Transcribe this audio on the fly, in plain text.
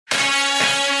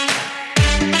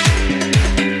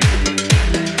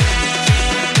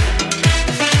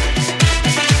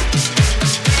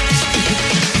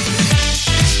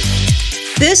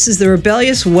This is the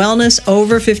Rebellious Wellness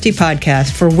Over 50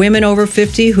 podcast for women over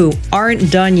 50 who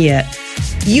aren't done yet.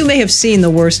 You may have seen the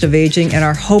worst of aging and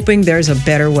are hoping there's a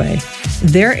better way.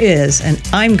 There is, and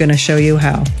I'm going to show you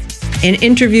how. In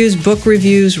interviews, book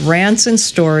reviews, rants, and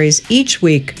stories, each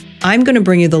week, I'm going to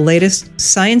bring you the latest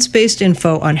science-based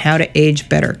info on how to age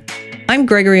better. I'm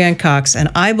Gregory Ann Cox, and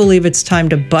I believe it's time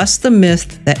to bust the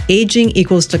myth that aging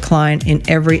equals decline in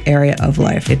every area of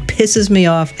life. It pisses me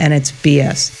off, and it's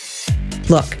BS.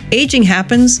 Look, aging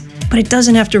happens, but it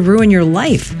doesn't have to ruin your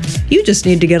life. You just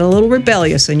need to get a little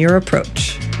rebellious in your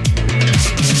approach.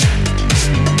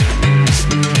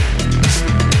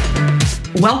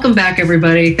 Welcome back,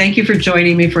 everybody. Thank you for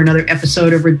joining me for another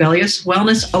episode of Rebellious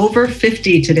Wellness Over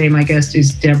 50. Today, my guest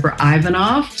is Deborah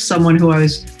Ivanoff, someone who I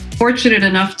was fortunate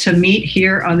enough to meet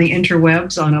here on the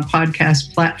interwebs on a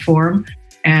podcast platform.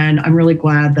 And I'm really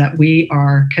glad that we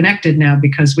are connected now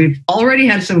because we've already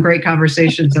had some great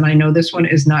conversations. And I know this one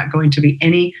is not going to be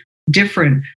any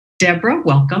different. Deborah,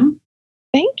 welcome.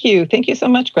 Thank you. Thank you so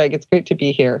much, Greg. It's great to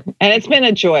be here. And it's been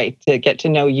a joy to get to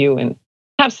know you and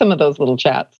have some of those little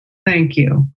chats. Thank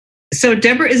you. So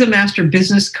Deborah is a master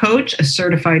business coach, a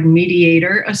certified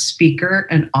mediator, a speaker,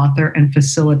 an author, and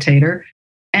facilitator.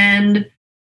 And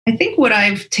I think what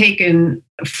I've taken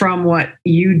from what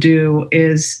you do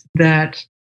is that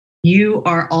you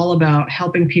are all about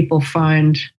helping people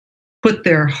put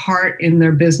their heart in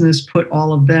their business, put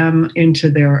all of them into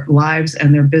their lives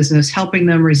and their business, helping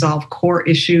them resolve core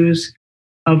issues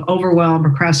of overwhelm,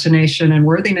 procrastination, and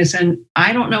worthiness. And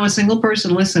I don't know a single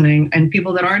person listening, and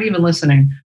people that aren't even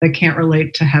listening, that can't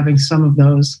relate to having some of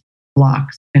those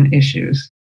blocks and issues.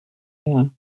 Yeah.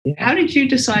 How did you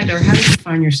decide, or how did you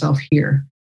find yourself here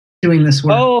doing this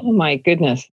work? Oh, my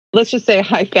goodness. Let's just say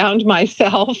I found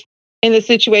myself in the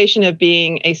situation of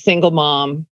being a single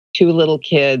mom, 2 little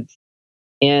kids,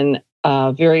 in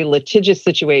a very litigious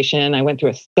situation. I went through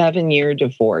a 7-year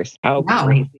divorce. How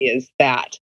crazy is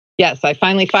that? Yes, I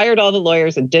finally fired all the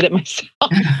lawyers and did it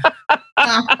myself.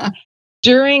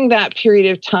 During that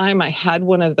period of time, I had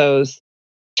one of those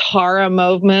Tara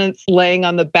moments laying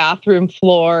on the bathroom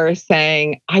floor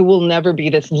saying, I will never be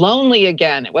this lonely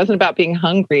again. It wasn't about being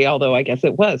hungry, although I guess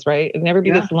it was, right? I'd never be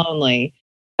this lonely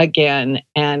again.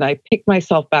 And I picked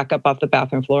myself back up off the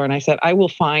bathroom floor and I said, I will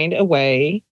find a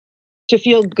way to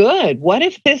feel good. What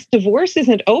if this divorce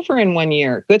isn't over in 1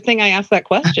 year? Good thing I asked that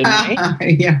question, right?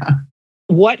 Yeah.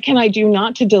 What can I do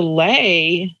not to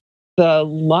delay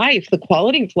the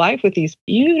quality of life with these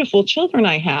beautiful children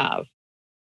I have?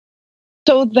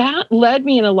 So that led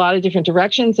me in a lot of different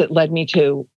directions. It led me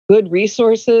to good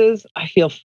resources. I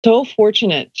feel so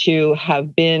fortunate to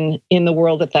have been in the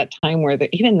world at that time where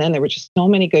even then there were just so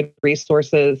many good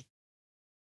resources.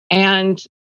 And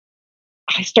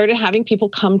I started having people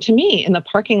come to me in the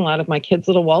parking lot of my kids'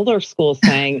 little Waldorf school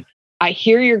saying, I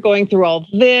hear you're going through all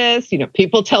this.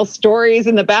 People tell stories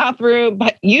in the bathroom,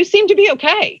 but you seem to be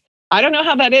okay. I don't know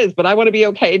how that is, but I want to be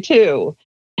okay too.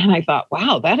 And I thought,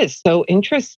 wow, that is so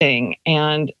interesting.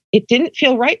 And it didn't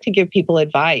feel right to give people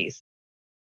advice.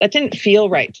 That didn't feel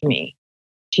right to me,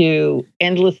 to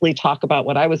endlessly talk about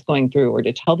what I was going through or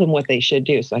to tell them what they should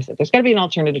do. So I said, there's got to be an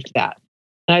alternative to that.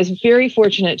 And I was very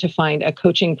fortunate to find a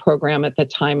coaching program at the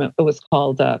time. It was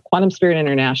called Quantum Spirit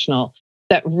International,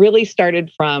 that really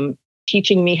started from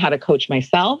teaching me how to coach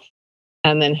myself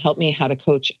and then help me how to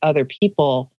coach other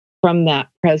people from that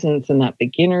presence and that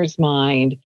beginner's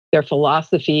mind. Their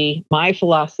philosophy, my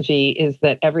philosophy, is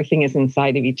that everything is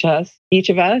inside of each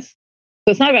of us.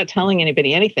 So it's not about telling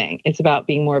anybody anything. It's about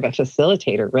being more of a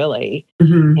facilitator, really,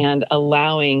 and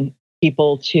allowing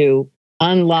people to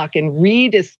unlock and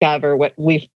rediscover what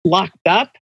we've locked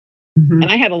up. And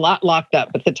I had a lot locked up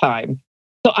at the time.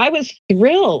 So I was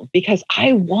thrilled because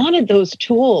I wanted those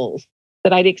tools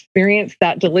that I'd experienced,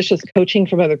 that delicious coaching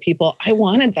from other people. I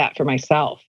wanted that for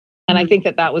myself. And I think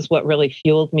that was what really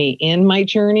fueled me in my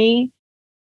journey.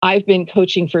 I've been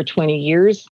coaching for 20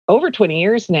 years, over 20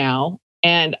 years now,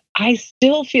 and I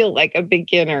still feel like a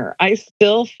beginner. I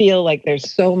still feel like there's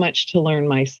so much to learn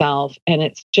myself. And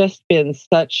it's just been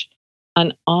such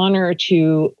an honor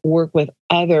to work with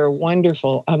other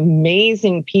wonderful,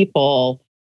 amazing people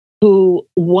who,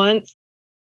 once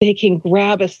they can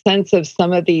grab a sense of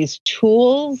some of these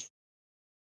tools,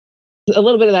 a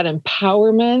little bit of that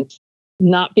empowerment,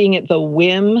 not being at the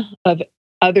whim of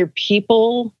other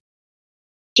people,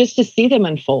 just to see them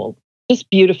unfold. Just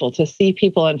beautiful to see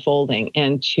people unfolding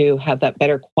and to have that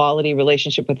better quality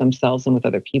relationship with themselves and with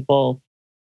other people.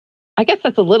 I guess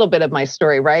that's a little bit of my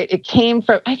story, right? It came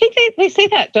from, I think they say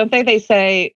that, don't they? They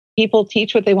say people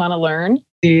teach what they want to learn.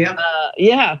 Yeah.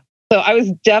 Yeah.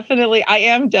 I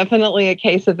am definitely a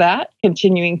case of that,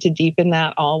 continuing to deepen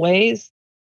that always.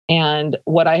 And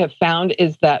what I have found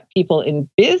is that people in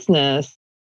business,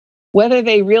 whether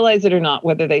they realize it or not,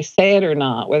 whether they say it or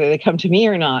not, whether they come to me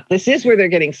or not, this is where they're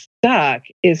getting stuck,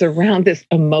 is around this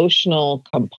emotional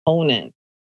component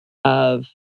of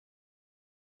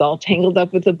all tangled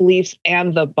up with the beliefs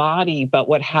and the body. But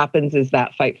what happens is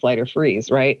that fight, flight, or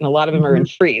freeze, right? And a lot of them are in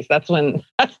freeze. That's when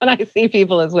I see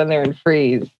people, is when they're in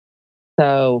freeze.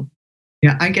 So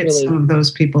yeah, I get really, some of those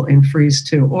people in freeze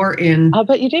too, or in. I'll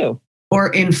bet you do.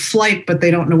 Or in flight, but they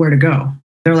don't know where to go.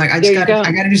 They're like, I got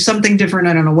to do something different.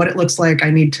 I don't know what it looks like. I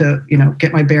need to,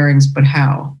 get my bearings, but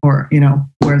how? Or,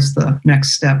 where's the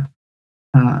next step?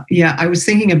 Yeah, I was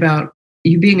thinking about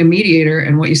you being a mediator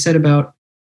and what you said about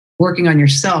working on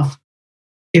yourself.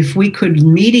 If we could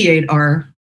mediate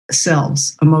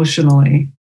ourselves emotionally,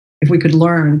 if we could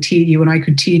learn, you and I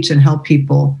could teach and help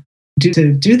people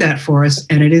to do that for us.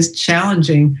 And it is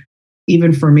challenging,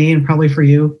 even for me and probably for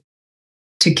you,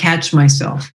 to catch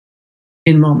myself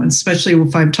in moments, especially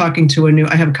if I'm talking to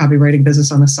I have a copywriting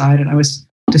business on the side, and I was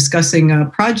discussing a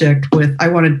project I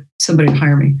wanted somebody to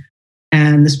hire me.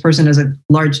 And this person has a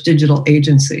large digital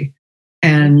agency.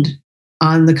 And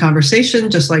on the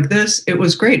conversation, just like this, it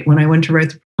was great. When I went to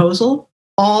write the proposal,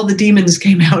 all the demons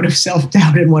came out of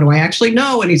self-doubt and what do I actually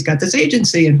know? And he's got this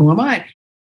agency and who am I?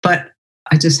 But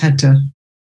I just had to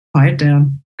quiet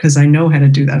down because I know how to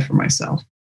do that for myself.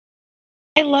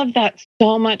 I love that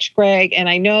so much, Greg. And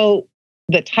I know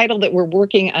the title that we're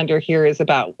working under here is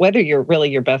about whether you're really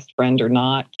your best friend or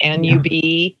not. Can you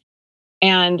be?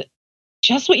 And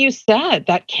just what you said,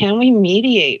 that can we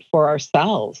mediate for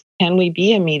ourselves? Can we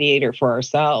be a mediator for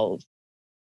ourselves?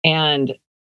 And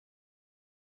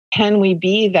can we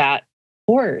be that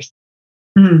force,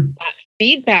 that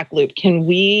feedback loop? Can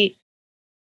we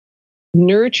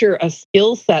nurture a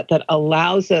skill set that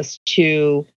allows us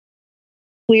to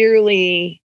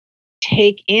clearly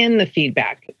take in the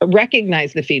feedback,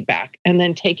 recognize the feedback, and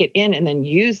then take it in and then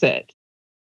use it?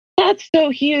 That's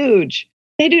so huge.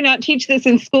 They do not teach this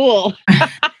in school.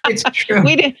 It's true.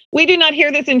 We do not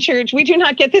hear this in church. We do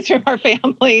not get this from our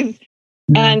families.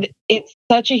 No. And it's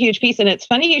such a huge piece. And it's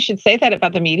funny you should say that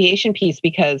about the mediation piece,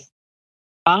 because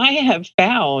I have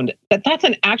found that that's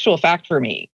an actual fact for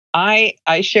me. I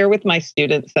share with my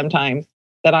students sometimes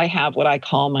that I have what I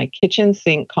call my kitchen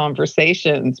sink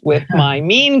conversations with my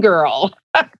mean girl.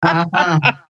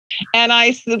 And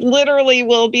I literally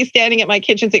will be standing at my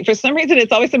kitchen sink. For some reason,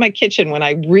 it's always in my kitchen when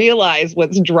I realize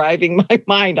what's driving my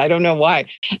mind. I don't know why.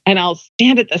 And I'll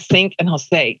stand at the sink and I'll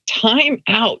say, time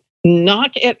out,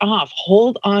 knock it off,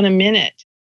 hold on a minute.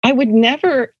 I would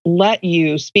never let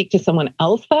you speak to someone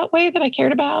else that way that I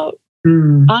cared about.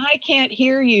 I can't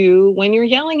hear you when you're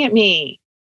yelling at me.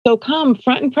 So come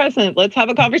front and present. Let's have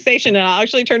a conversation. And I'll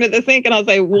actually turn to the sink and I'll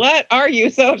say, what are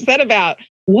you so upset about?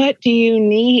 What do you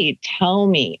need? Tell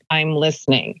me. I'm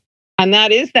listening. And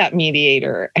that is that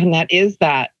mediator. And that is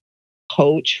that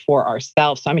coach for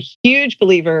ourselves. So I'm a huge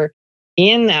believer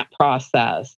in that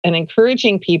process and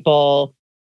encouraging people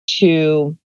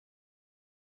to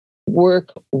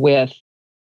work with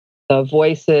the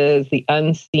voices, the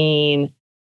unseen,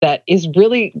 that is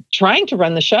really trying to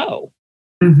run the show,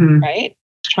 right?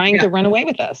 Trying to run away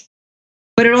with us.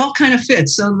 But it all kind of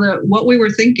fits. So what we were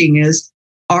thinking is,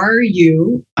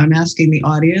 I'm asking the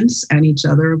audience and each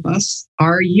other of us,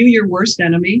 are you your worst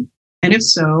enemy? And if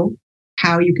so,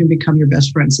 how you can become your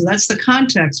best friend. So that's the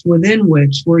context within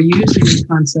which we're using the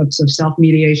concepts of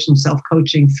self-mediation,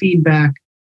 self-coaching, feedback.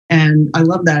 And I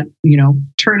love that,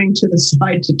 turning to the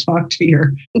side to talk to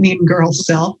your mean girl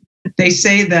self. They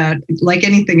say that, like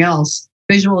anything else,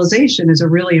 visualization is a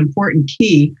really important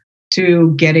key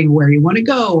to getting where you want to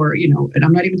go, or, and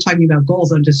I'm not even talking about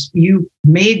goals. You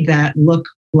made that look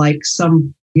like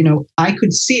I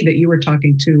could see that you were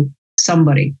talking to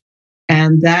somebody.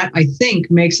 And that, I think,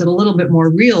 makes it a little bit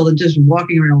more real than just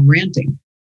walking around ranting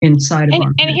inside of our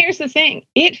head. And here's the thing.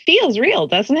 It feels real,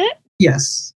 doesn't it?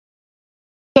 Yes.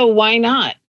 So why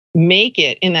not make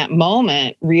it in that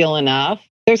moment real enough?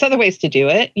 There's other ways to do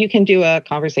it. You can do a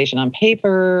conversation on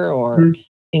paper, or,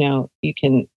 you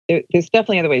can, there's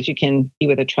definitely other ways. You can be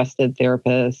with a trusted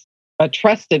therapist, a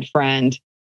trusted friend,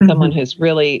 someone who's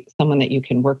really someone that you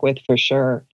can work with for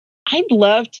sure. I'd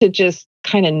love to just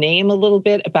kind of name a little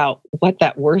bit about what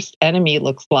that worst enemy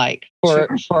looks like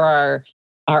for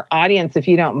our audience, if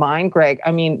you don't mind, Greg.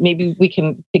 I mean, maybe we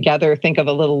can together think of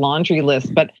a little laundry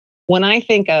list. But when I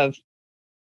think of,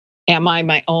 am I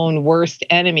my own worst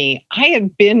enemy? I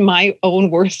have been my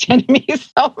own worst enemy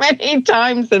so many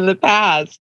times in the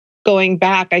past. going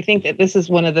back, I think that this is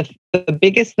one of the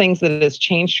biggest things that has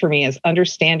changed for me is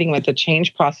understanding what the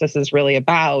change process is really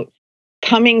about,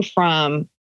 coming from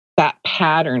that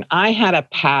pattern. I had a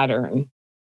pattern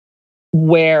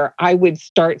where I would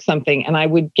start something and I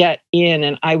would get in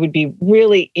and I would be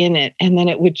really in it. And then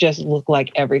it would just look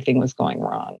like everything was going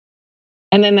wrong.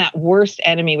 And then that worst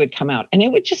enemy would come out and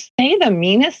it would just say the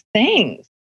meanest things.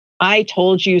 I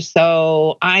told you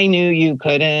so. I knew you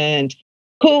couldn't.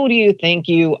 Who do you think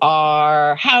you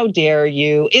are? How dare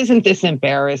you? Isn't this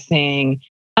embarrassing?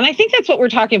 And I think that's what we're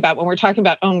talking about when we're talking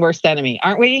about own worst enemy,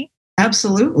 aren't we?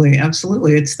 Absolutely.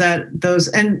 Absolutely. It's that those,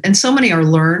 and so many are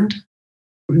learned.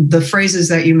 The phrases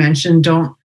that you mentioned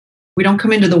we don't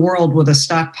come into the world with a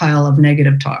stockpile of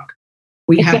negative talk.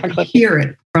 We have to hear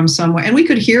it from somewhere. And we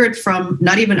could hear it from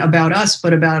not even about us,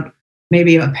 but about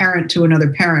maybe a parent to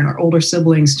another parent or older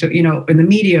siblings to, in the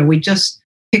media. We just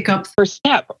pick up. First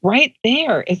step right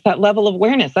there is that level of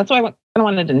awareness. That's why I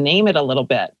wanted to name it a little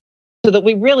bit so that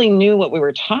we really knew what we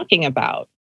were talking about,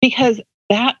 because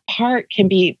that part can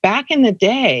be back in the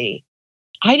day.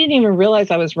 I didn't even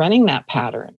realize I was running that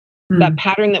pattern. That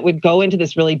pattern that would go into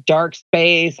this really dark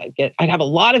space. I'd have a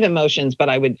lot of emotions, but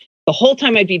the whole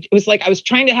time it was like I was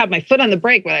trying to have my foot on the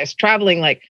brake when I was traveling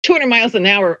like 200 miles an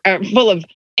hour, full of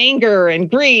anger and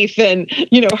grief and,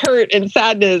 hurt and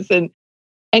sadness and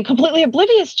completely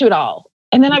oblivious to it all.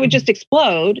 And then I would just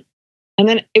explode and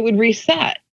then it would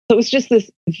reset. So it was just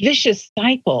this vicious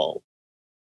cycle.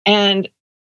 And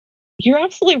you're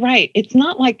absolutely right. It's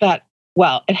not like that.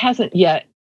 Well, it hasn't yet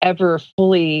ever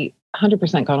fully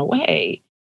 100% gone away.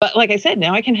 But like I said,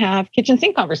 now I can have kitchen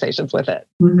sink conversations with it.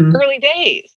 Early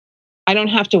days. I don't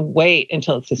have to wait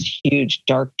until it's this huge,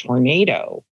 dark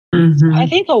tornado. So I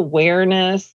think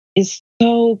awareness is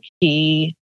so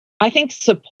key. I think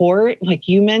support, like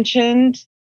you mentioned,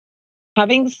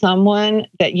 having someone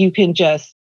that you can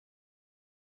just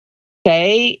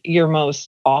say your most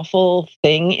awful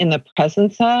thing in the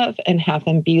presence of and have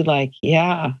them be like,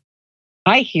 yeah,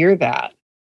 I hear that.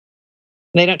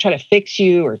 They don't try to fix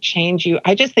you or change you.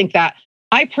 I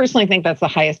personally think that's the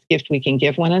highest gift we can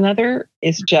give one another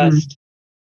is just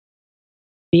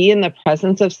be in the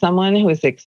presence of someone who is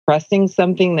expressing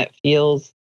something that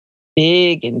feels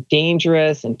big and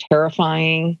dangerous and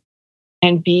terrifying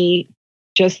and be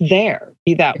just there,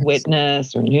 be that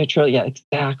witness or neutral. Yeah,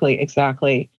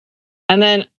 exactly. And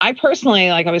then I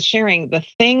personally, like I was sharing, the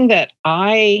thing that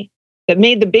made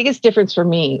the biggest difference for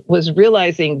me was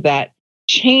realizing that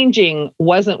changing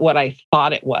wasn't what I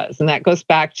thought it was. And that goes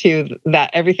back to that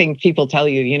everything people tell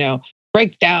you,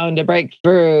 break down to break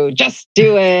through, just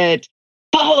do it,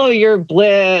 follow your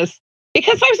bliss.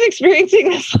 Because I was experiencing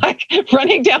this like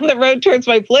running down the road towards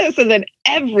my bliss and then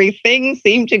everything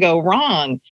seemed to go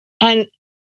wrong. And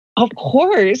of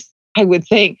course, I would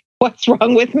think, what's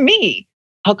wrong with me?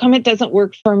 How come it doesn't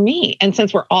work for me? And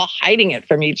since we're all hiding it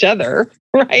from each other,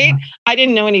 right? I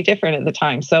didn't know any different at the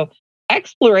time. So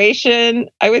exploration,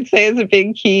 I would say, is a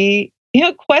big key.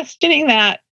 Questioning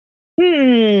that,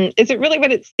 is it really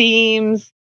what it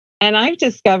seems? And I've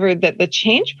discovered that the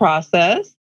change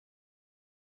process,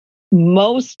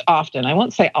 most often, I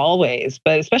won't say always,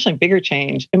 but especially bigger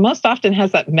change, it most often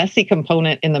has that messy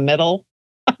component in the middle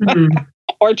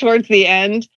or towards the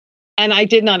end. And I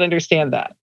did not understand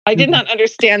that. I did not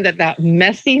understand that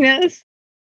messiness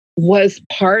was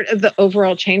part of the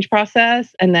overall change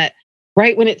process and that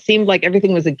right when it seemed like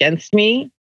everything was against me,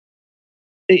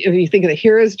 if you think of the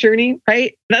hero's journey,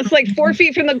 right? That's like 4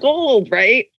 feet from the goal,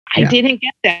 right? I didn't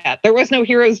get that. There was no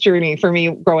hero's journey for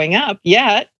me growing up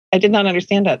yet. I did not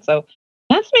understand that. So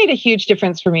that's made a huge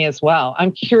difference for me as well.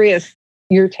 I'm curious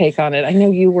your take on it. I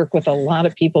know you work with a lot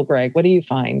of people, Greg. What do you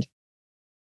find?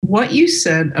 What you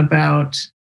said about,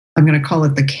 I'm going to call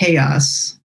it the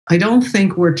chaos. I don't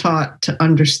think we're taught to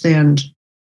understand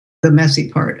the messy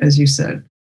part, as you said.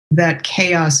 That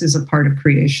chaos is a part of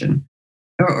creation.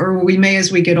 Or we may,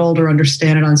 as we get older,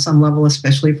 understand it on some level,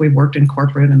 especially if we've worked in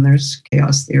corporate and there's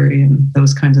chaos theory and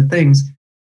those kinds of things.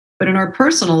 But in our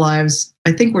personal lives,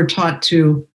 I think we're taught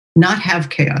to not have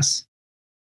chaos,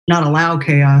 not allow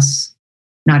chaos,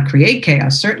 not create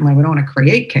chaos. Certainly, we don't want to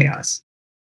create chaos.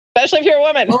 Especially if you're a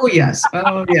woman. Oh, yes.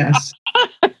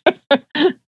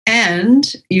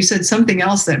 And you said something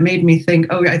else that made me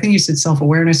think, I think you said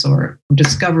self-awareness or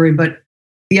discovery, but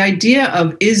the idea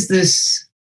of, is this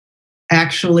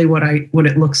actually what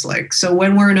it looks like? So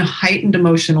when we're in a heightened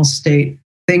emotional state,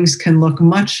 things can look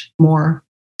much more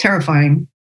terrifying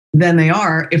than they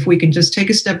are if we can just take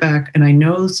a step back. And I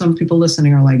know some people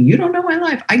listening are like, you don't know my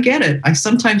life. I get it.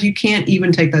 Sometimes you can't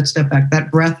even take that step back.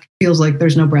 That breath feels like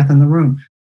there's no breath in the room.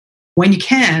 When you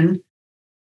can,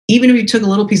 even if you took a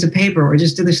little piece of paper or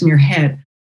just did this in your head,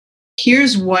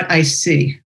 here's what I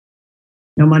see.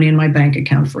 No money in my bank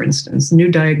account, for instance,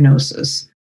 new diagnosis,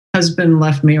 husband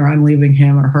left me or I'm leaving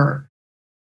him or her.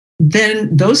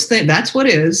 Then those things, that's what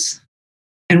is.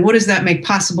 And what does that make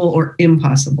possible or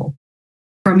impossible?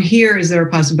 From here, is there a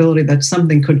possibility that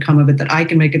something could come of it, that I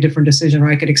can make a different decision,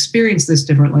 or I could experience this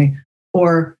differently?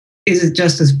 Or is it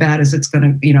just as bad as it's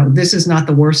going to, this is not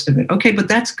the worst of it? Okay, but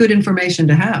that's good information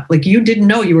to have. Like, you didn't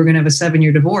know you were going to have a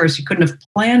 7-year divorce. You couldn't have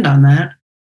planned on that.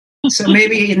 So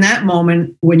maybe in that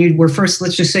moment, when you were first,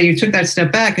 let's just say you took that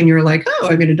step back and you're like, oh,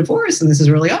 I'm in a divorce and this is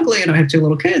really ugly and I have 2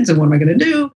 little kids and what am I going to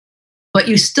do? But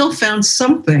you still found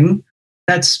something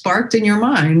that sparked in your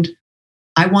mind,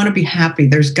 I want to be happy.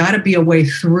 There's got to be a way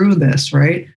through this,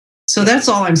 right? So that's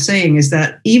all I'm saying, is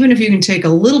that even if you can take a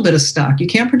little bit of stock, you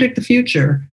can't predict the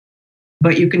future,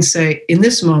 but you can say, in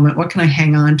this moment, what can I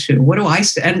hang on to? What do I,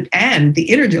 and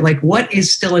the energy, like, what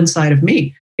is still inside of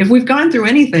me? If we've gone through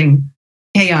anything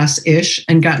chaos-ish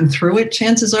and gotten through it,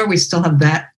 chances are we still have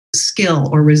that skill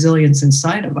or resilience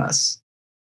inside of us.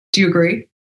 Do you agree?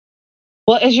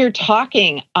 Well, as you're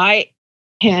talking, I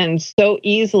can so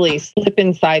easily slip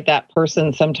inside that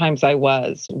person. Sometimes I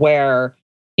was, where,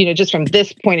 just from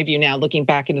this point of view now, looking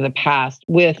back into the past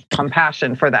with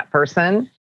compassion for that person,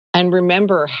 and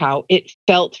remember how it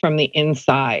felt from the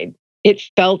inside. It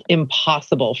felt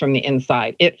impossible from the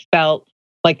inside. It felt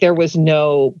like there was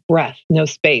no breath, no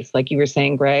space, like you were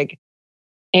saying, Greg.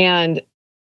 And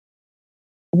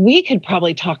we could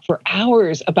probably talk for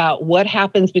hours about what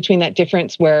happens between that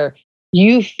difference where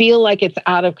you feel like it's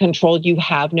out of control, you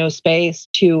have no space,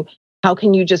 to how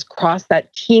can you just cross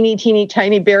that teeny, teeny,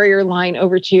 tiny barrier line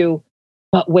over to,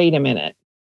 but wait a minute,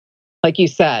 like you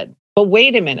said, but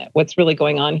wait a minute, what's really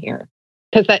going on here?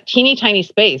 Because that teeny, tiny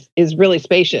space is really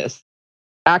spacious,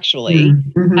 actually.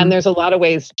 Mm-hmm. And there's a lot of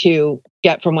ways to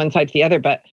get from one side to the other.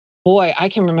 But boy, I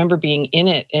can remember being in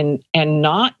it and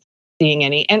not seeing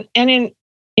any. And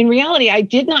in reality, I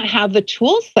did not have the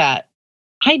tool set.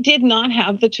 I didn't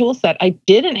have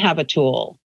a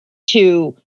tool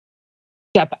to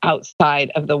step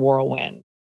outside of the whirlwind.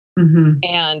 Mm-hmm.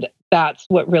 And that's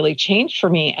what really changed for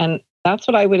me. And that's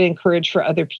what I would encourage for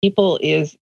other people,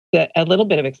 is that a little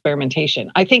bit of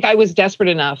experimentation. I think I was desperate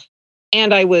enough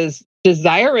and I was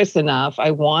desirous enough.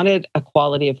 I wanted a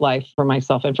quality of life for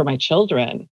myself and for my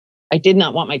children. I did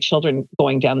not want my children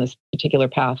going down this particular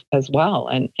path as well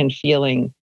and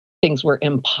feeling things were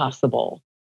impossible.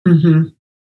 Mm-hmm.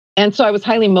 And so I was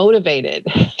highly motivated.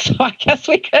 So I guess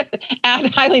we could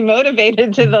add highly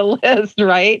motivated to the list,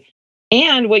 right?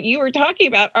 And what you were talking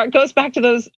about goes back to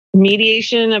those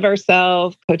mediation of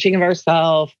ourselves, coaching of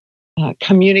ourselves,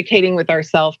 communicating with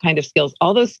ourselves kind of skills.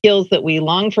 All those skills that we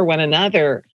long for one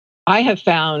another, I have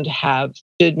found have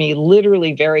stood me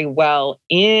literally very well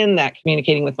in that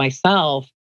communicating with myself,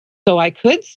 so I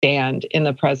could stand in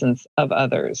the presence of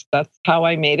others. That's how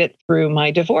I made it through my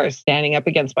divorce, standing up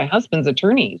against my husband's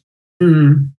attorneys,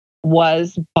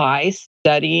 was by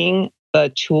studying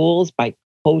the tools, by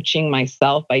coaching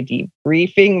myself, by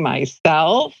debriefing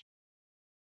myself.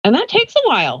 And that takes a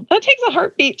while. That takes a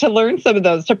heartbeat to learn some of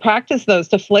those, to practice those,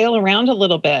 to flail around a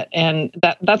little bit. And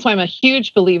that's why I'm a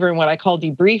huge believer in what I call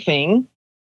debriefing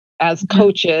as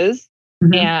coaches.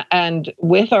 Mm-hmm. And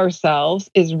with ourselves,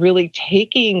 is really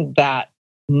taking that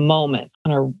moment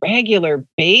on a regular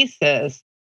basis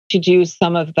to do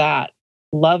some of that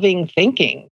loving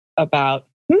thinking about,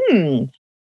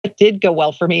 what did go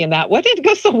well for me in that? What did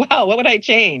go so well? What would I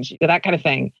change? That kind of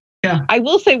thing. Yeah. I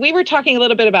will say, we were talking a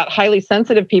little bit about highly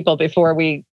sensitive people before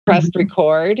we pressed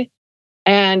record.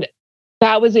 And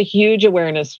that was a huge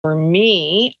awareness for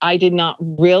me. I didn't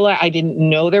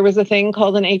know there was a thing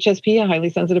called an HSP, a highly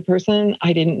sensitive person.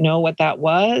 I didn't know what that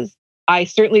was. I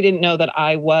certainly didn't know that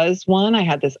I was one. I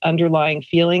had this underlying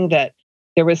feeling that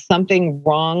there was something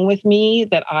wrong with me,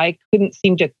 that I couldn't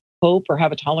seem to cope or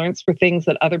have a tolerance for things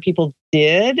that other people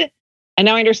did. And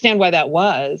now I understand why that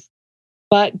was.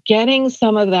 But getting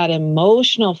some of that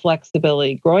emotional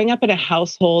flexibility, growing up in a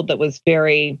household that was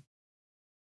very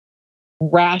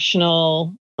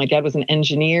rational. My dad was an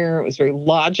engineer. It was very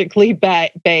logically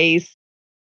based.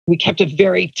 We kept a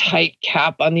very tight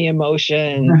cap on the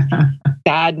emotions.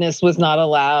 Sadness was not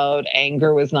allowed.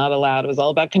 Anger was not allowed. It was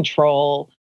all about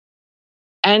control.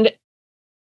 And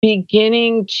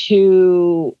beginning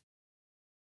to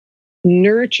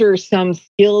nurture some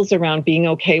skills around being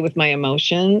okay with my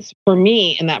emotions. For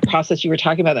me, in that process, you were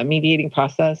talking about that mediating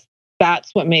process,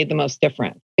 that's what made the most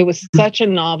difference. It was such a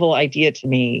novel idea to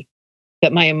me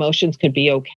that my emotions could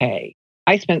be okay.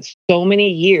 I spent so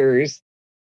many years,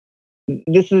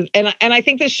 and I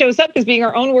think this shows up as being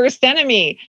our own worst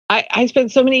enemy. I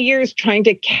spent so many years trying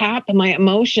to cap my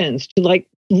emotions to like,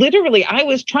 literally, I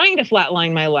was trying to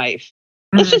flatline my life.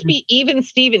 Let's just be even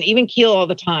Steven, even keel all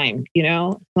the time,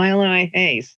 smile on my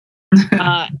face,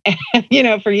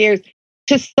 for years.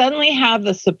 To suddenly have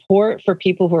the support for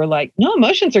people who are like, no,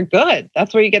 emotions are good.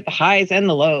 That's where you get the highs and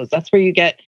the lows. That's where you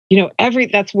get,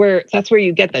 that's where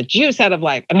you get the juice out of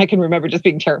life. And I can remember just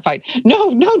being terrified.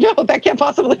 No, that can't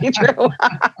possibly be true.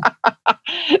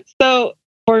 So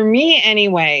for me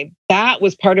anyway, that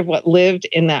was part of what lived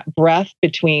in that breath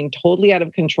between totally out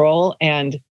of control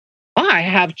and, I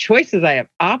have choices. I have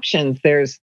options.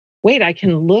 Wait, I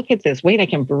can look at this. Wait, I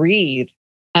can breathe.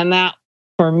 And that,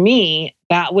 for me,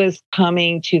 that was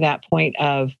coming to that point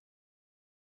of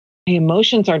my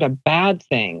emotions aren't a bad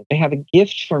thing. They have a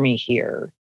gift for me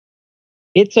here.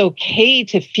 It's okay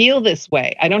to feel this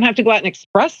way. I don't have to go out and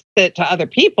express it to other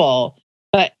people,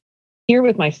 but here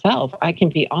with myself, I can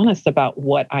be honest about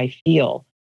what I feel.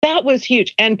 That was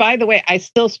huge. And by the way, I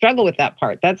still struggle with that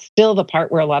part. That's still the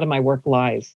part where a lot of my work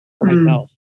lies for myself.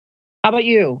 How about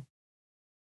you?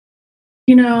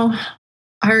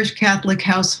 Irish Catholic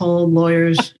household,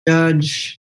 lawyers,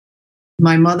 judge.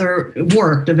 My mother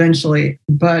worked eventually,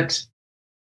 but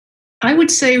I would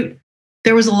say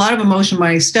there was a lot of emotion.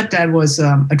 My stepdad was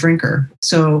a drinker.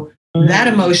 So that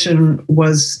emotion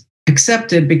was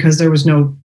accepted because there was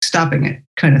no stopping it,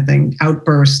 kind of thing,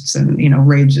 outbursts and,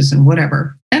 rages and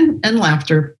whatever, and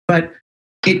laughter. But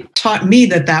it taught me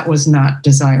that was not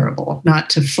desirable, not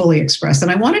to fully express.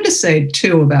 And I wanted to say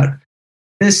too about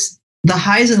this, the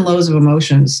highs and lows of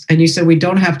emotions. And you said we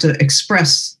don't have to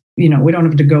express, we don't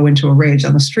have to go into a rage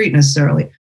on the street necessarily.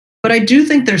 But I do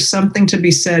think there's something to be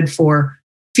said for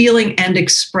feeling and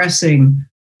expressing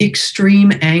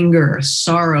extreme anger,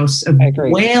 sorrow,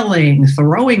 wailing,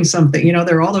 throwing something.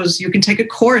 There are all those, you can take a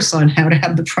course on how to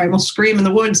have the primal scream in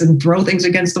the woods and throw things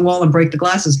against the wall and break the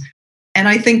glasses. And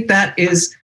I think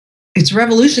it's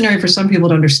revolutionary for some people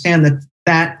to understand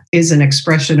that is an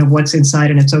expression of what's inside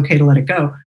and it's okay to let it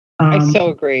go. I so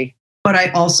agree. But I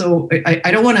also, I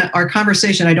don't want our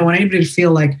conversation, I don't want anybody to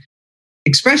feel like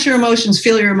express your emotions,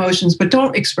 feel your emotions, but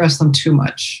don't express them too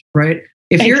much, right?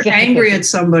 If you're angry at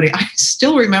somebody, I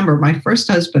still remember my first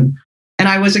husband, and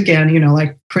I was, again,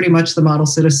 like pretty much the model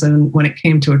citizen when it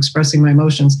came to expressing my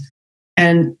emotions,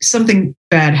 and something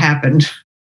bad happened.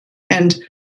 And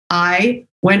I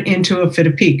went into a fit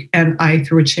of pique and I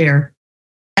threw a chair.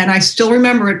 And I still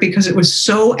remember it because it was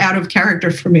so out of character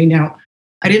for me. Now,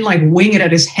 I didn't wing it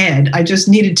at his head. I just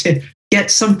needed to get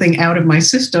something out of my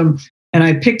system. And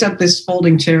I picked up this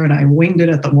folding chair and I winged it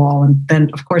at the wall. And then,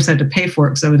 of course, I had to pay for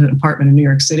it because I was in an apartment in New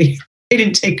York City. They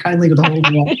didn't take kindly to the whole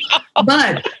wall.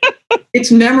 But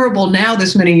it's memorable now,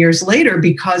 this many years later,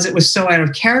 because it was so out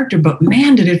of character. But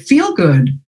man, did it feel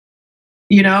good.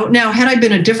 Now, had I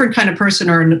been a different kind of person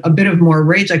or a bit of more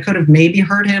rage, I could have maybe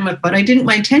hurt him. But I didn't.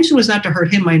 My intention was not to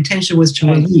hurt him. My intention was to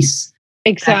release.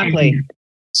 Exactly.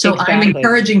 So I'm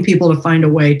encouraging people to find a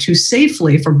way to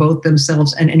safely, for both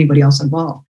themselves and anybody else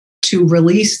involved, to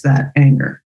release that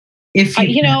anger. If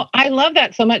I love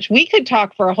that so much. We could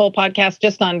talk for a whole podcast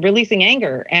just on releasing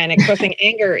anger and expressing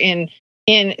anger in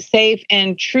safe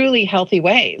and truly healthy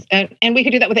ways. And we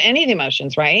could do that with any of the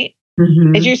emotions, right?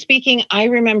 Mm-hmm. As you're speaking, I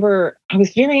remember I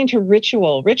was very into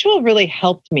ritual. Ritual really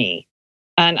helped me.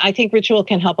 And I think ritual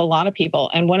can help a lot of people.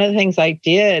 And one of the things I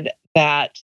did,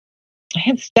 that I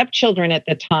had stepchildren at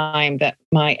the time that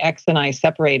my ex and I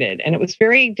separated, and it was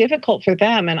very difficult for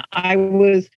them. And I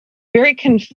was very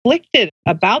conflicted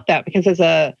about that because as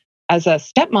a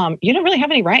stepmom, you don't really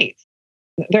have any rights.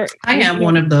 I am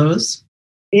one of those.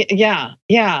 Yeah.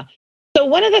 So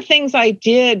one of the things I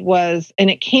did was, and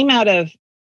it came out of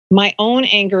my own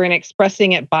anger and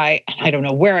expressing it by, I don't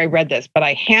know where I read this, but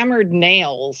I hammered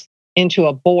nails into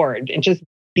a board and just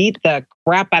beat the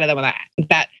crap out of them with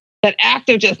that act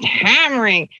of just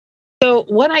hammering. So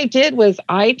what I did was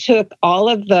I took all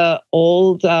of the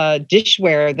old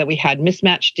dishware that we had,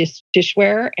 mismatched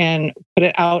dishware, and put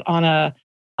it out on a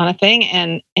thing.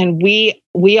 And we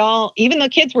all, even though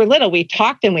kids were little, we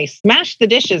talked and we smashed the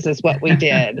dishes is what we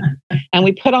did. And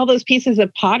we put all those pieces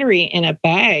of pottery in a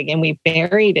bag and we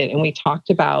buried it. And we talked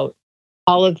about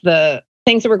all of the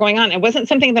things that were going on. It wasn't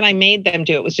something that I made them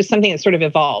do. It was just something that sort of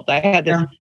evolved. I had this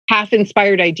half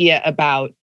inspired idea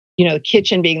about, the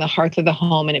kitchen being the hearth of the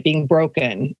home and it being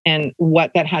broken and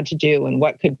what that had to do and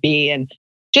what could be. And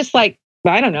just I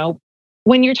don't know,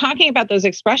 when you're talking about those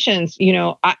expressions,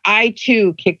 I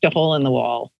too kicked a hole in the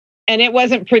wall, and it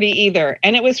wasn't pretty either.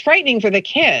 And it was frightening for the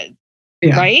kids,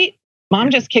 right? Mom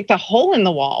just kicked a hole in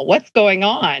the wall. What's going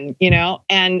on?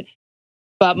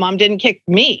 But mom didn't kick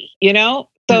me,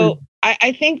 So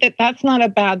I think that that's not a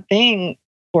bad thing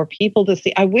for people to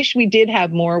see. I wish we did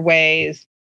have more ways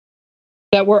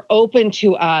that were open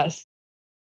to us.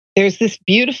 There's this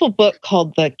beautiful book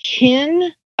called The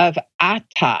Kin of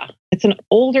Atta. It's an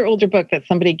older book that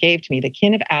somebody gave to me, The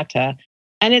Kin of Atta.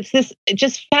 And it's this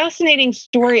just fascinating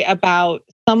story about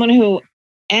someone who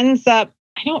ends up,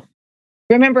 I don't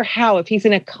remember how, if he's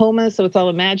in a coma, so it's all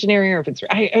imaginary, or if it's,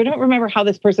 I don't remember how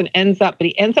this person ends up, but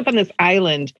he ends up on this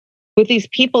island with these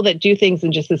people that do things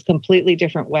in just this completely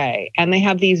different way. And they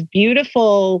have these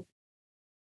beautiful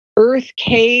earth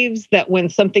caves that when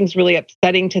something's really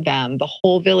upsetting to them, the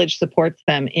whole village supports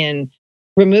them in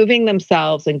removing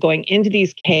themselves and going into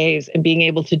these caves and being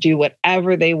able to do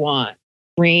whatever they want.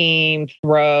 Scream,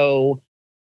 throw,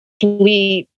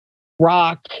 sleep,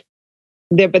 rock.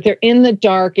 But they're in the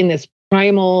dark in this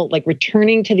primal, like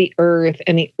returning to the earth,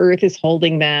 and the earth is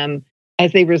holding them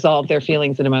as they resolve their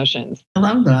feelings and emotions. I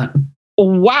love that.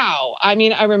 Wow. I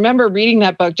mean, I remember reading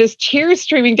that book, just tears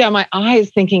streaming down my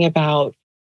eyes, thinking about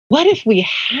what if we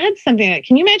had something like,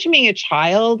 can you imagine being a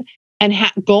child and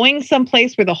going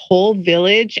someplace where the whole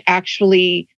village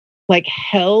actually like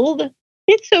held,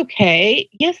 it's okay.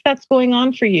 Yes, that's going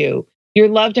on for you. You're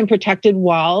loved and protected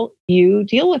while you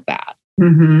deal with that.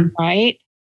 Mm-hmm. Right?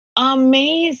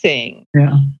 Amazing.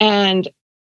 Yeah. And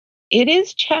it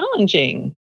is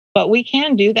challenging, but we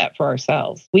can do that for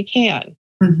ourselves. We can.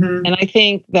 Mm-hmm. And I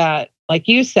think that, like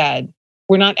you said,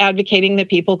 we're not advocating that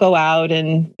people go out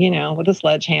and, with a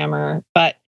sledgehammer,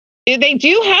 but they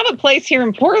do have a place here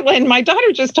in Portland. My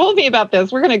daughter just told me about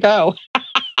this. We're going to go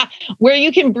where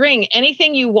you can bring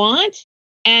anything you want,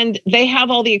 and they have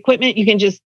all the equipment. You can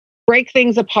just break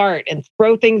things apart and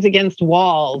throw things against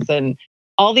walls and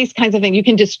all these kinds of things. You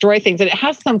can destroy things, and it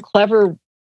has some clever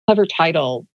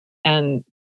title. And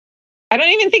I don't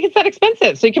even think it's that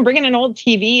expensive. So you can bring in an old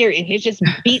TV, or you just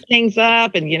beat things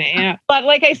up and, But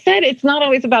like I said, it's not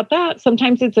always about that.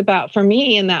 Sometimes it's about, for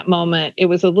me in that moment, it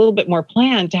was a little bit more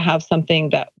planned to have something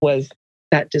that was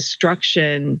that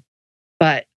destruction,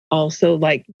 but also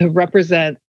like to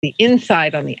represent the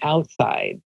inside on the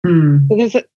outside.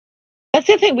 Because that's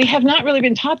the thing. We have not really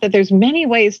been taught that there's many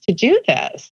ways to do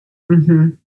this.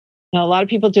 Mm-hmm. Now, a lot of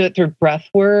people do it through breath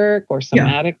work or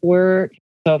somatic work.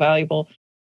 So valuable.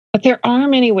 But there are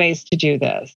many ways to do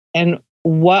this. And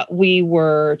what we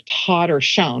were taught or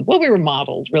shown, what we were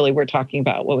modeled, really, we're talking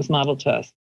about what was modeled to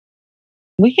us.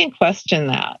 We can question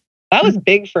that. That was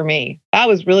big for me. That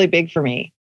was really big for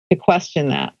me to question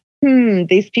that.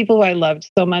 These people who I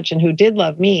loved so much and who did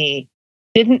love me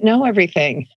didn't know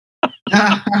everything.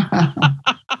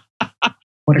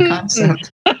 What a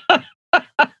concept.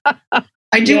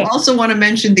 I do also want to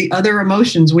mention the other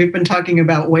emotions. We've been talking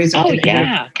about ways of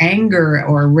anger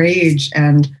or rage,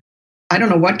 and I don't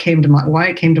know why it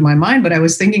came to my mind, but I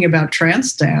was thinking about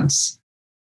trance dance.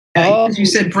 As you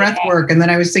said, breath work, and then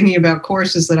I was thinking about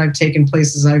courses that I've taken,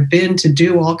 places I've been to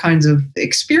do all kinds of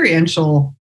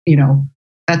experiential,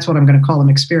 that's what I'm going to call them,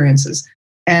 experiences.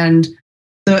 And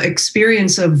the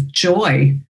experience of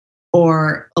joy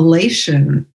or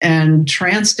elation and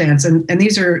trance dance. And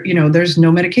these are, there's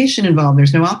no medication involved.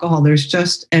 There's no alcohol. There's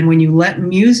just, and when you let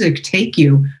music take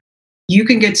you, you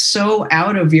can get so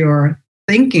out of your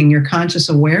thinking, your conscious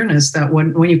awareness, that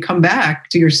when you come back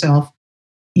to yourself,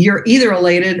 you're either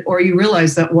elated or you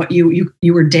realize that what you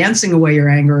were dancing away your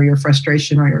anger or your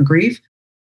frustration or your grief,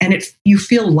 and you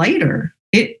feel lighter.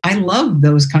 I love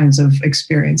those kinds of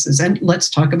experiences. And let's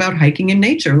talk about hiking in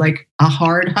nature, like a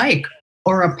hard hike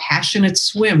or a passionate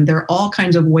swim. There are all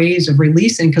kinds of ways of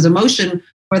releasing, because emotion,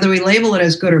 whether we label it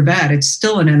as good or bad, it's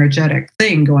still an energetic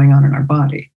thing going on in our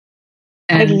body.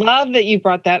 And I love that you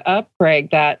brought that up,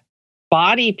 Greg, that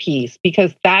body piece,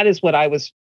 because that is what I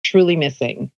was truly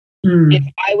missing. If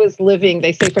I was living,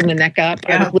 they say from the neck up,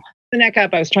 I was living from the neck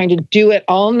up. I was trying to do it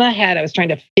all in the head. I was trying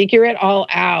to figure it all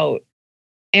out.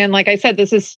 And like I said,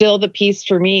 this is still the piece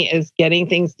for me, is getting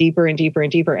things deeper and deeper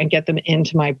and deeper and get them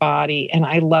into my body. And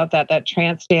I love that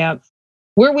trance dance,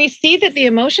 where we see that the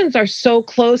emotions are so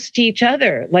close to each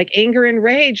other. Like anger and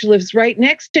rage lives right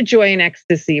next to joy and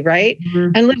ecstasy, right?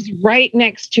 Mm-hmm. And lives right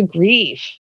next to grief.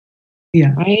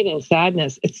 Yeah. Right? And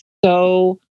sadness. It's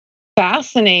so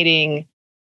fascinating.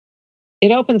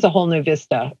 It opens a whole new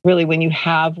vista, really, when you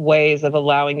have ways of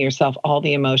allowing yourself all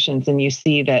the emotions and you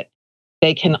see that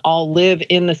they can all live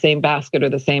in the same basket or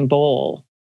the same bowl.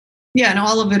 Yeah, and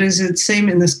all of it is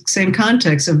in the same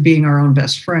context of being our own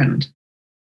best friend.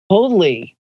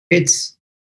 Totally.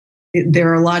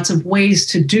 There are lots of ways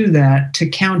to do that, to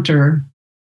counter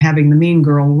having the mean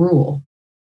girl rule.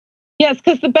 Yes,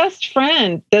 because the best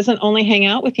friend doesn't only hang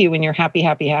out with you when you're happy,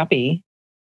 happy, happy.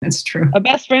 It's true. A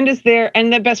best friend is there,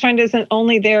 and the best friend isn't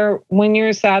only there when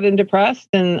you're sad and depressed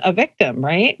and a victim,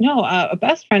 right? No, a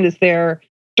best friend is there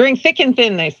during thick and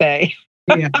thin, they say.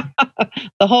 Yeah.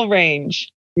 The whole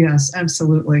range. Yes,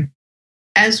 absolutely.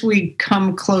 As we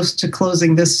come close to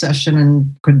closing this session,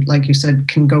 and could, like you said,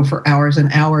 can go for hours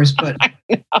and hours, but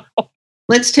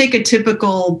let's take a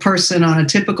typical person on a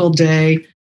typical day.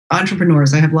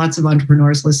 Entrepreneurs, I have lots of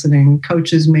entrepreneurs listening,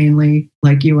 coaches mainly,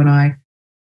 like you and I.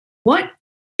 What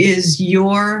is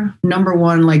your number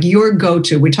one, like your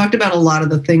go-to? We talked about a lot of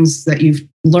the things that you've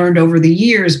learned over the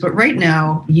years, but right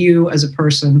now, you as a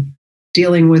person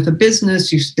dealing with a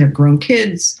business, you have grown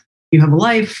kids, you have a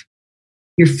life,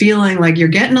 you're feeling like you're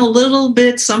getting a little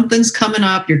bit, something's coming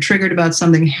up, you're triggered about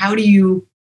something. How do you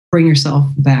bring yourself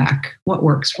back? What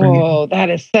works for you? Oh, that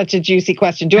is such a juicy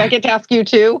question. Do I get to ask you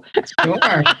too?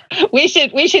 Sure. We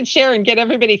should share and get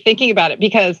everybody thinking about it,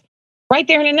 because right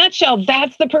there in a nutshell,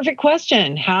 that's the perfect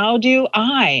question. How do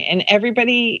I? And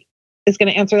everybody is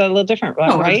going to answer that a little different,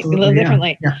 right? A little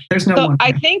differently. Yeah. There's no so one.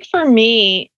 I think for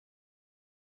me,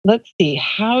 let's see,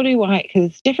 how do I, because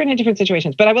it's different in different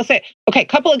situations, but I will say, okay,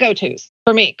 couple of go-tos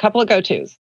for me,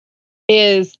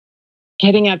 is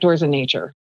getting outdoors in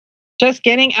nature. Just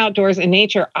getting outdoors in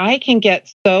nature. I can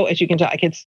get so, as you can tell, I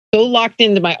get so locked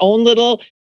into my own little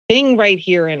thing right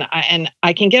here, and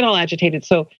I can get all agitated.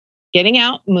 So getting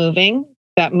out, moving,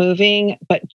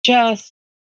 but just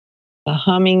the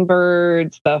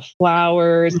hummingbirds, the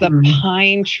flowers, the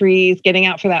pine trees, getting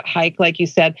out for that hike, like you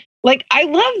said. Like, I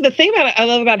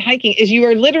love about hiking is you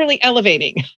are literally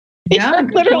elevating. Yeah,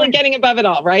 You're literally getting above it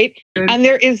all, right? Good. And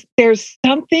there's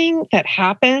something that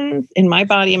happens in my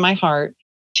body and my heart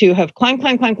to have climbed,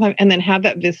 and then have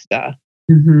that vista.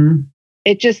 Mm-hmm.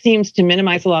 It just seems to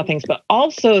minimize a lot of things, but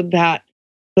also that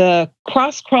the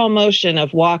cross-crawl motion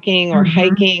of walking or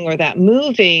hiking or that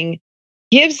moving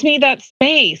gives me that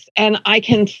space, and I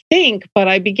can think, but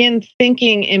I begin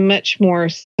thinking in much more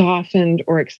softened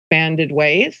or expanded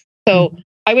ways. So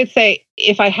I would say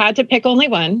if I had to pick only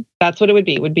one, that's what it would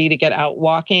be to get out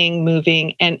walking,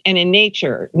 moving, and in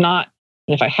nature. Not,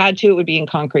 and if I had to, it would be in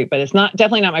concrete, but it's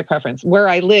definitely not my preference. Where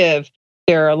I live,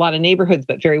 there are a lot of neighborhoods,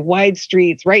 but very wide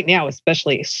streets. Right now,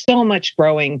 especially, so much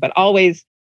growing, but always,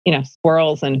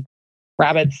 squirrels and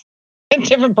rabbits and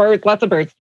different birds, lots of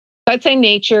birds. So I'd say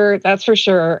nature, that's for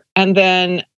sure. And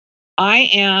then I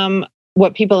am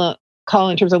what people call,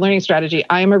 in terms of learning strategy,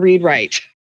 I am a read-write.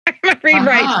 I'm a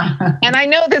read-write. And I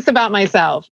know this about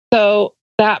myself. So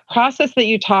that process that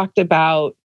you talked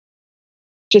about,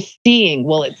 just seeing,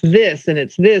 well, it's this and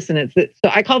it's this and it's this.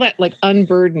 So I call that like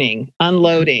unburdening,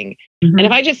 unloading. Mm-hmm. And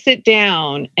if I just sit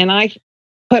down and I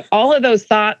put all of those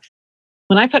thoughts,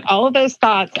 when I put all of those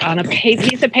thoughts on a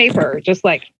piece of paper, just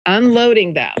like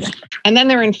unloading them, and then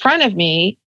they're in front of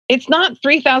me, it's not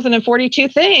 3,042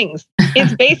 things.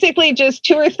 It's basically just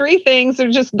 2 or 3 things that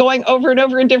are just going over and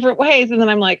over in different ways. And then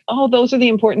I'm like, oh, those are the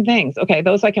important things. Okay,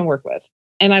 those I can work with.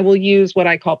 And I will use what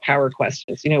I call power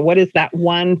questions. What is that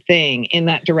one thing in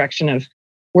that direction of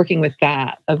working with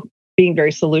that, of being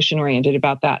very solution oriented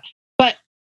about that? But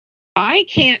I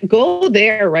can't go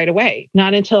there right away,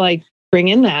 not until I bring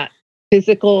in that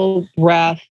physical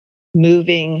breath,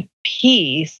 moving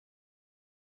piece.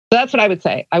 So that's what I would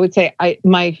say. I would say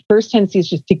my first tendency is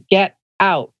just to get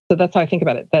out. So that's how I think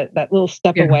about it, that little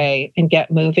step away and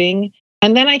get moving.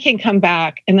 And then I can come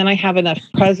back, and then I have enough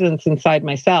presence inside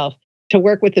myself to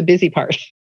work with the busy part.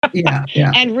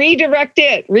 And redirect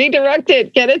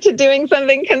it, get it to doing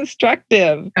something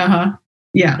constructive.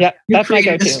 Yeah. Yep, that's my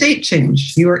go-to. A state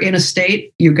change. You were in a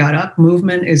state, you got up.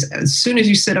 Movement is, as soon as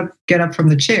you get up from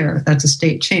the chair, that's a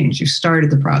state change. You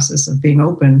started the process of being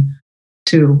open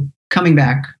to coming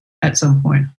back at some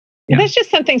point. Yeah. There's just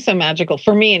something so magical,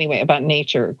 for me anyway, about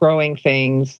nature, growing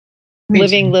things,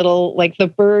 living little, like the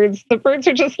birds. The birds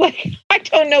are just like, I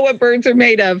don't know what birds are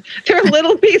made of. They're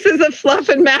little pieces of fluff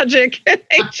and magic. And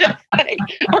they just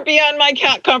are beyond my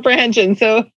comprehension.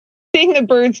 So seeing the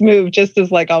birds move just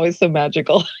is like always so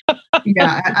magical.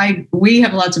 We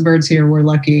have lots of birds here. We're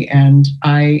lucky. And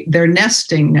they're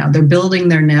nesting now. They're building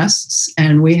their nests.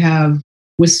 And we have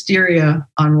wisteria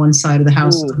on one side of the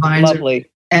house. Ooh, the vines lovely.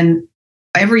 And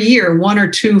every year, 1 or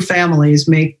 2 families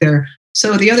make their...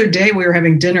 So the other day we were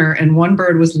having dinner, and one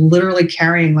bird was literally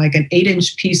carrying like an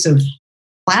 8-inch piece of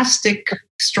plastic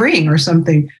string or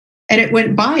something. And it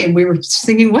went by, and we were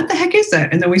thinking, what the heck is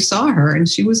that? And then we saw her, and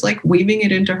she was like weaving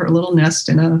it into her little nest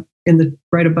in the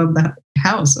right above the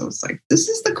house. I was like, this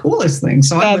is the coolest thing.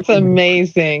 So that's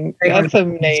amazing. That's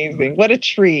amazing. What a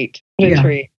treat. What a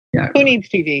treat. Yeah. Who needs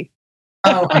TV?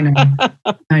 Oh,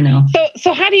 I know.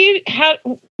 So what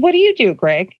do you do,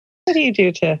 Greg? What do you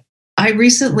do to... I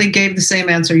recently gave the same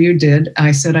answer you did.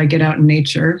 I said I get out in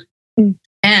nature.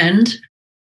 And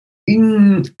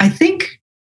I think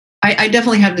I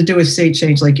definitely have to do a state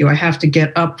change like you. I have to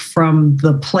get up from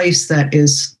the place that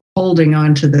is holding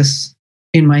on to this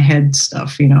in my head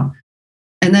stuff, And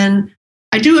then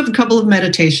I do have a couple of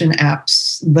meditation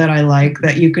apps that I like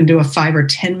that you can do a 5 or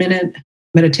 10 minute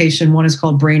meditation. One is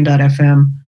called Brain.fm.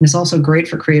 And it's also great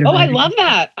for creative writing. I love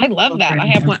that. I love that. I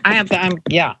have one. I have that.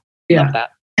 Love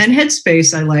that. And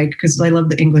Headspace I like because I love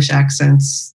the English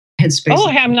accents. Headspace. Oh,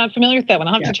 I'm not familiar with that one.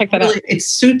 I'll have to check that out. It's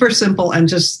super simple and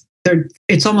just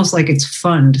it's almost like it's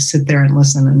fun to sit there and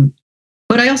listen.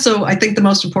 But I think the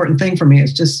most important thing for me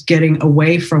is just getting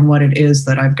away from what it is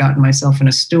that I've gotten myself in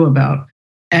a stew about.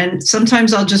 And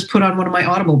sometimes I'll just put on one of my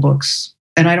Audible books.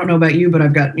 And I don't know about you, but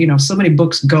I've got, so many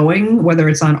books going, whether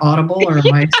it's on Audible or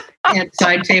my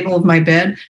side table of my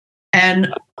bed.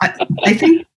 And I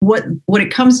think what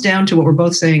it comes down to, what we're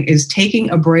both saying, is taking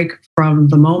a break from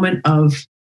the moment of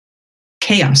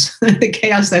chaos, the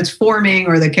chaos that's forming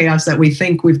or the chaos that we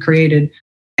think we've created.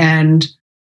 And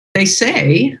they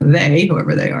say,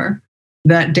 whoever they are,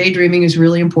 that daydreaming is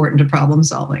really important to problem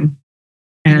solving.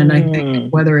 And I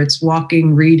think whether it's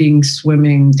walking, reading,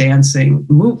 swimming, dancing,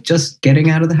 just getting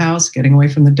out of the house, getting away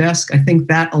from the desk, I think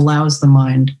that allows the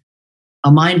mind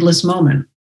a mindless moment.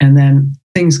 And then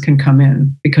things can come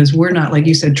in because we're not, like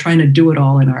you said, trying to do it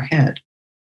all in our head.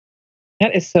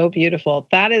 That is so beautiful.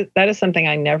 That is something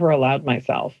I never allowed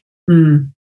myself.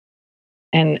 And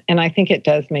I think it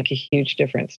does make a huge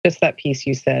difference. Just that piece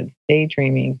you said,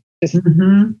 daydreaming, just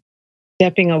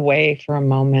stepping away for a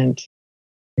moment.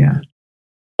 Yeah.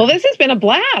 Well, this has been a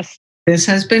blast. This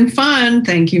has been fun.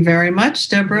 Thank you very much,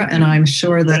 Deborah. And I'm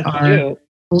sure that our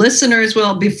listeners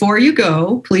will, before you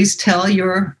go, please tell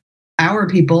our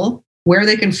people where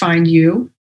they can find you.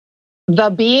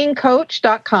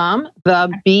 TheBeingCoach.com.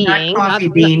 The being, not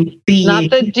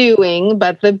the doing,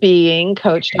 but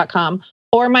TheBeingCoach.com.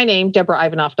 Or my name,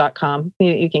 DeborahIvanoff.com.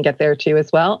 You can get there too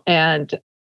as well. And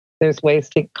there's ways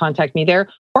to contact me there.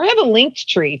 Or I have a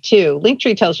Linktree too.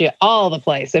 Linktree tells you all the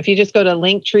place. So if you just go to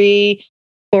Linktree/Deborah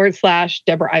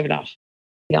Ivanoff.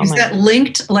 Is that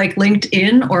linked like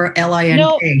LinkedIn or LINK?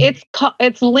 No, it's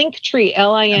Linktree,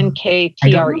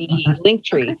 LINKTRE,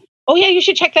 Linktree. Oh yeah, you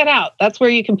should check that out. That's where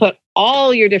you can put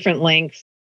all your different links.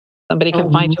 Somebody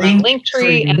can find you on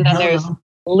Linktree, and then there's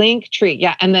Linktree.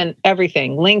 Yeah, and then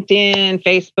everything. LinkedIn,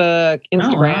 Facebook,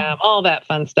 Instagram, all that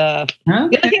fun stuff.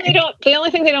 Okay. The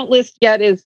only thing they don't list yet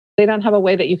is they don't have a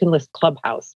way that you can list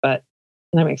Clubhouse, but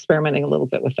I'm experimenting a little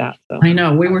bit with that. So I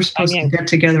know we were supposed to get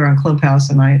together on Clubhouse,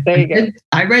 and I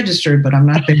registered, but I'm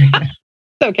not there yet.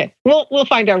 Okay, we'll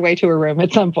find our way to a room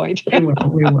at some point. We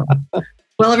will.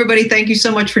 Well, everybody, thank you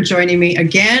so much for joining me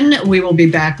again. We will be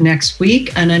back next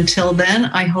week, and until then,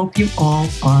 I hope you all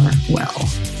are well.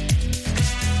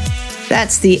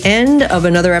 That's the end of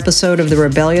another episode of the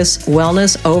Rebellious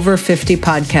Wellness Over 50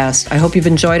 podcast. I hope you've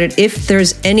enjoyed it. If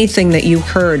there's anything that you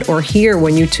heard or hear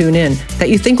when you tune in that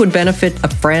you think would benefit a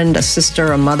friend, a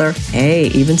sister, a mother, hey,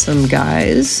 even some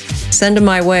guys, send them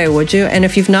my way, would you? And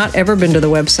if you've not ever been to the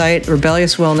website,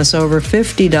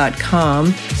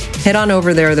 rebelliouswellnessover50.com, head on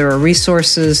over there. There are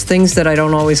resources, things that I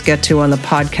don't always get to on the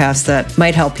podcast that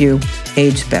might help you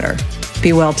age better.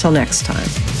 Be well till next time,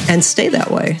 and stay that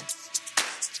way.